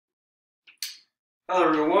Hello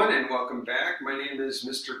everyone and welcome back. My name is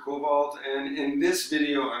Mr. Cobalt, and in this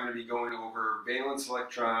video I'm going to be going over valence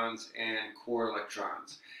electrons and core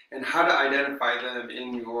electrons and how to identify them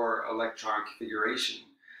in your electron configuration.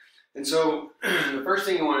 And so the first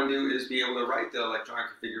thing you want to do is be able to write the electron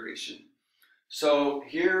configuration. So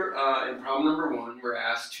here in problem number 1 we're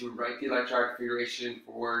asked to write the electron configuration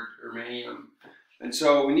for germanium. And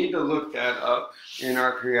so we need to look that up in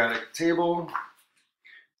our periodic table.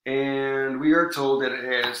 And we are told that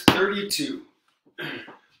it has 32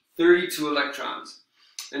 electrons.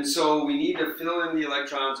 And so we need to fill in the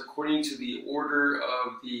electrons according to the order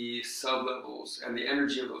of the sublevels and the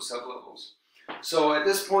energy of those sublevels. So at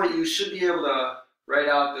this point you should be able to write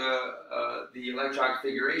out the electron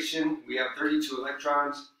configuration. We have 32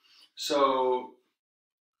 electrons. So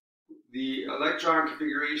the electron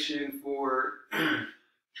configuration for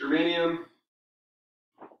germanium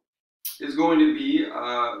is going to be,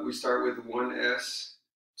 we start with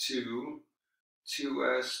 1s2,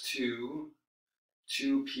 2s2,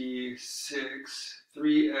 2p6,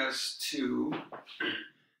 3s2,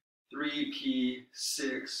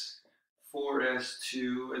 3p6,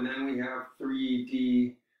 4s2, and then we have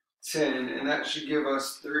 3d10, and that should give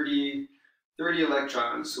us 30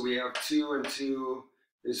 electrons. So we have 2 and 2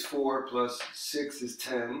 is 4 plus 6 is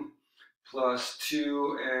 10. Plus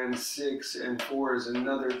 2 and 6 and 4 is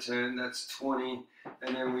another 10, that's 20,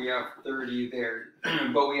 and then we have 30 there.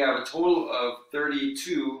 But we have a total of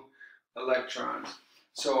 32 electrons.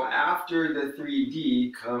 So after the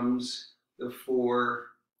 3d comes the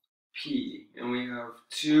 4p, and we have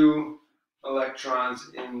 2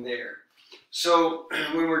 electrons in there. So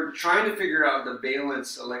when we're trying to figure out the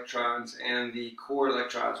valence electrons and the core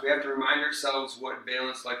electrons, we have to remind ourselves what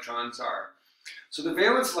valence electrons are. So the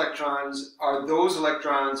valence electrons are those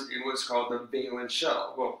electrons in what's called the valence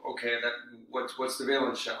shell. Well, okay, what's the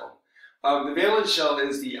valence shell? The valence shell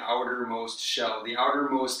is the outermost shell, the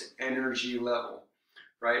outermost energy level,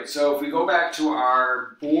 right? So if we go back to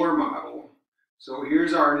our Bohr model, so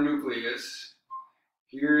here's our nucleus,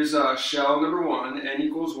 here's shell number 1, n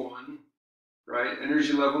equals 1, right?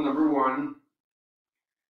 Energy level number 1,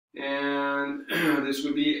 and this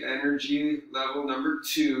would be energy level number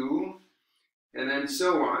 2. And then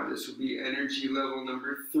so on. This would be energy level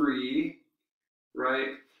number 3,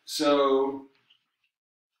 right? So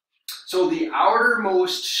the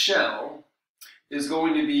outermost shell is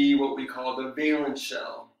going to be what we call the valence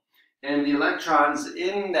shell. And the electrons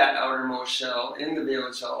in that outermost shell, in the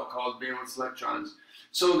valence shell, are called valence electrons.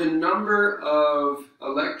 So the number of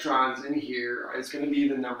electrons in here is going to be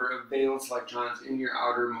the number of valence electrons in your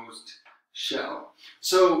outermost shell.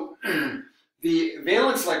 So the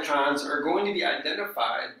valence electrons are going to be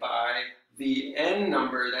identified by the n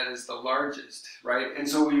number that is the largest, right? And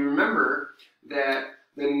so we remember that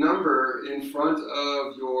the number in front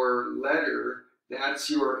of your letter, that's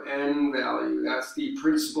your n value. That's the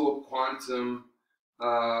principal quantum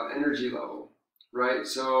energy level, right?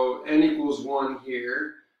 So n equals 1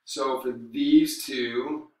 here. So for these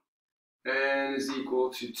two, n is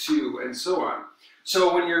equal to 2, and so on.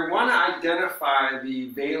 So when you want to identify the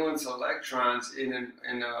valence electrons in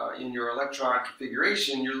your electron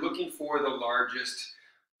configuration, you're looking for the largest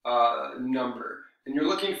number. And you're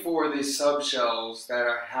looking for the subshells that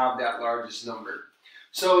have that largest number.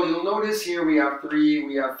 So you'll notice here we have 3,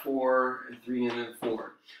 we have 4, and 3, and then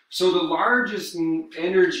 4. So the largest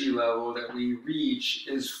energy level that we reach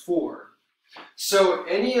is 4. So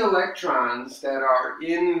any electrons that are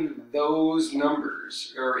in those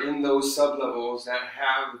numbers or in those sublevels that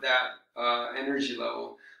have that energy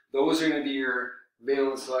level, those are going to be your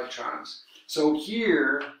valence electrons. So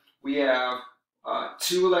here we have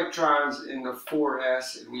 2 electrons in the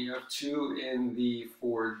 4s and we have 2 in the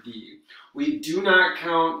 4d. We do not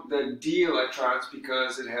count the d electrons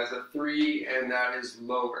because it has a 3 and that is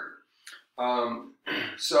lower.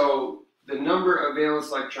 So the number of valence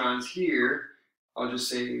electrons here, I'll just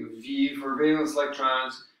say V for valence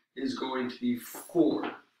electrons, is going to be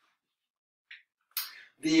 4.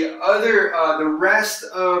 The rest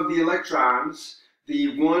of the electrons,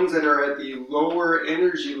 the ones that are at the lower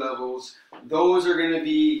energy levels, those are going to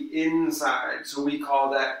be inside. So we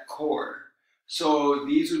call that core. So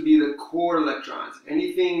these would be the core electrons.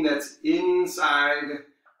 Anything that's inside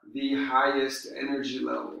the highest energy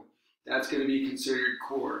level, that's going to be considered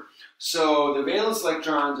core. So the valence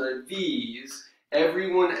electrons are these.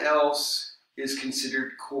 Everyone else is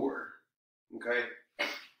considered core. Okay.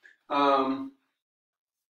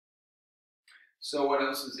 So what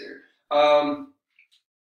else is there?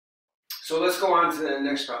 So let's go on to the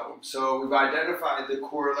next problem. So we've identified the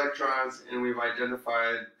core electrons and we've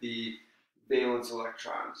identified the valence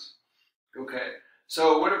electrons. Okay.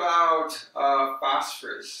 So what about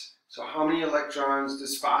phosphorus? So how many electrons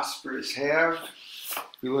does phosphorus have? If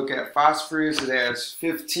we look at phosphorus, it has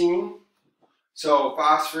 15. So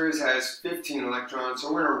phosphorus has 15 electrons.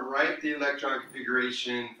 So we're going to write the electron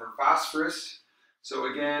configuration for phosphorus. So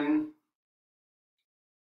again,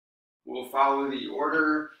 we'll follow the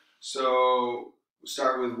order. So we'll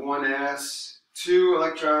start with 1s, 2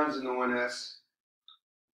 electrons in the 1s,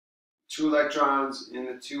 2 electrons in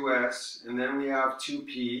the 2s, and then we have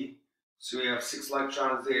 2p. So we have 6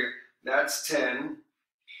 electrons there. That's 10.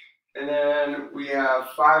 And then we have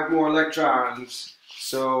 5 more electrons.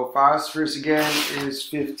 So phosphorus again is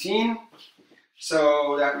 15.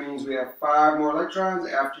 So that means we have 5 more electrons.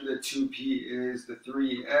 After the 2p is the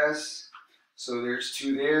 3s. So there's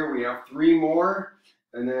 2 there. We have 3 more.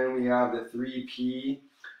 And then we have the 3p.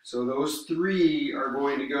 So those 3 are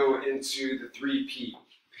going to go into the 3p.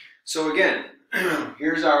 So again,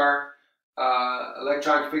 here's our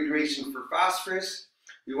electron configuration for phosphorus.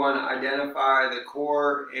 We want to identify the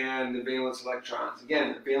core and the valence electrons.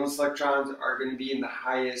 Again, the valence electrons are going to be in the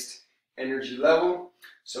highest energy level.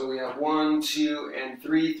 So we have 1, 2, and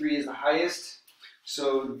 3. 3 is the highest.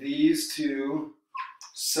 So these 2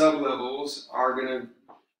 sublevels are going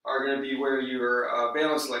to be where your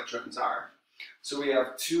valence electrons are. So we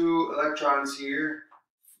have 2 electrons here,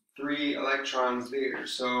 3 electrons there.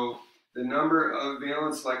 So the number of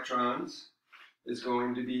valence electrons is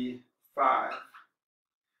going to be 5.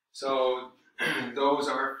 So those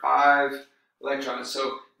are 5 electrons.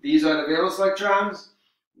 So these are the valence electrons.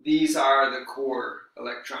 These are the core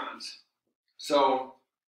electrons. So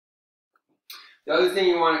the other thing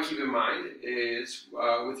you want to keep in mind is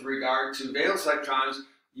with regard to valence electrons,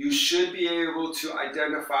 you should be able to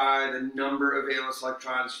identify the number of valence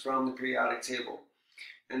electrons from the periodic table.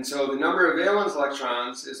 And so the number of valence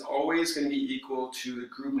electrons is always going to be equal to the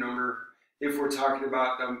group number if we're talking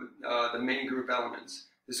about the main group elements.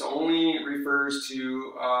 This only refers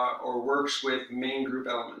to or works with main group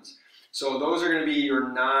elements. So those are going to be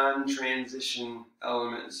your non-transition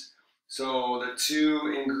elements. So the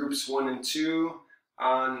 2 in groups 1 and 2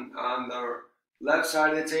 on the left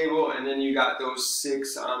side of the table, and then you got those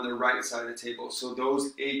 6 on the right side of the table. So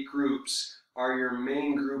those 8 groups are your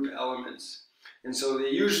main group elements. And so they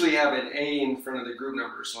usually have an A in front of the group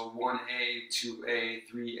number. So 1A, 2A,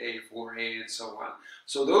 3A, 4A, and so on.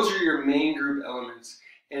 So those are your main group elements.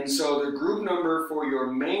 And so the group number for your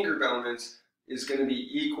main group elements is going to be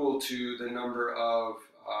equal to the number of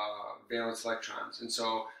valence electrons. And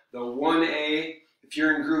so the 1A, if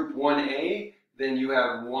you're in group 1A, then you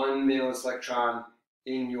have 1 valence electron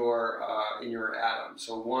in your atom.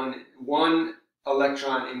 So one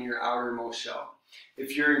electron in your outermost shell.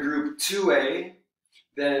 If you're in group 2A,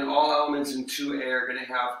 then all elements in 2A are going to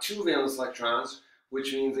have 2 valence electrons,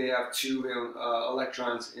 which means they have 2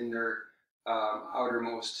 electrons in their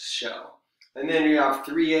outermost shell. And then you have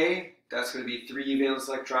 3A, that's going to be 3 valence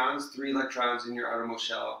electrons, 3 electrons in your outermost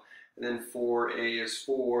shell. And then 4A is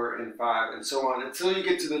 4 and 5 and so on until you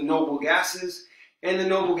get to the noble gases. And the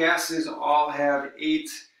noble gases all have 8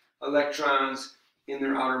 electrons in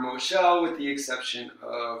their outermost shell with the exception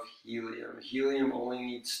of helium. Helium only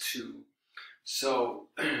needs 2. So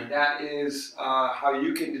that is how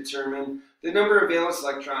you can determine the number of valence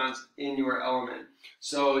electrons in your element.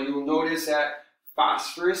 So you'll notice that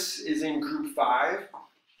phosphorus is in group 5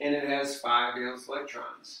 and it has 5 valence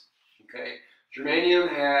electrons. Okay, germanium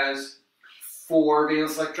has 4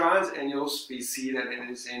 valence electrons and you'll see that it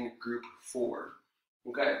is in group 4.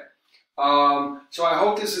 Okay, so I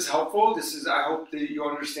hope this is helpful. I hope that you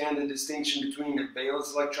understand the distinction between the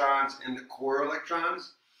valence electrons and the core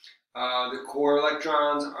electrons. The core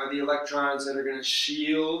electrons are the electrons that are going to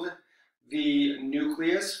shield the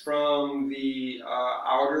nucleus from the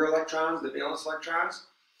outer electrons, the valence electrons.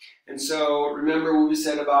 And so remember what we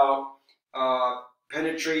said about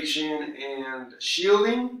penetration and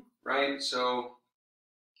shielding, right? So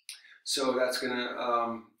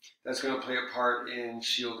that's gonna play a part in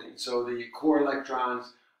shielding. So the core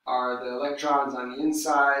electrons are the electrons on the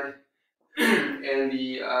inside, and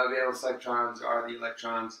the valence electrons are the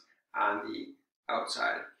electrons on the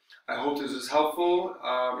outside. I hope this was helpful.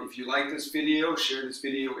 If you like this video, share this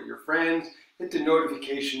video with your friends. Hit the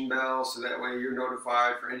notification bell so that way you're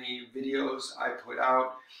notified for any videos I put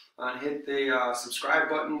out. Hit the subscribe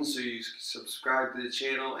button so you subscribe to the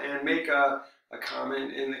channel, and make a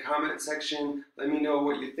comment in the comment section. Let me know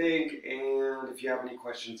what you think and if you have any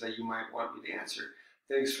questions that you might want me to answer.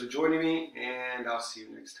 Thanks for joining me, and I'll see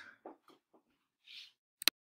you next time.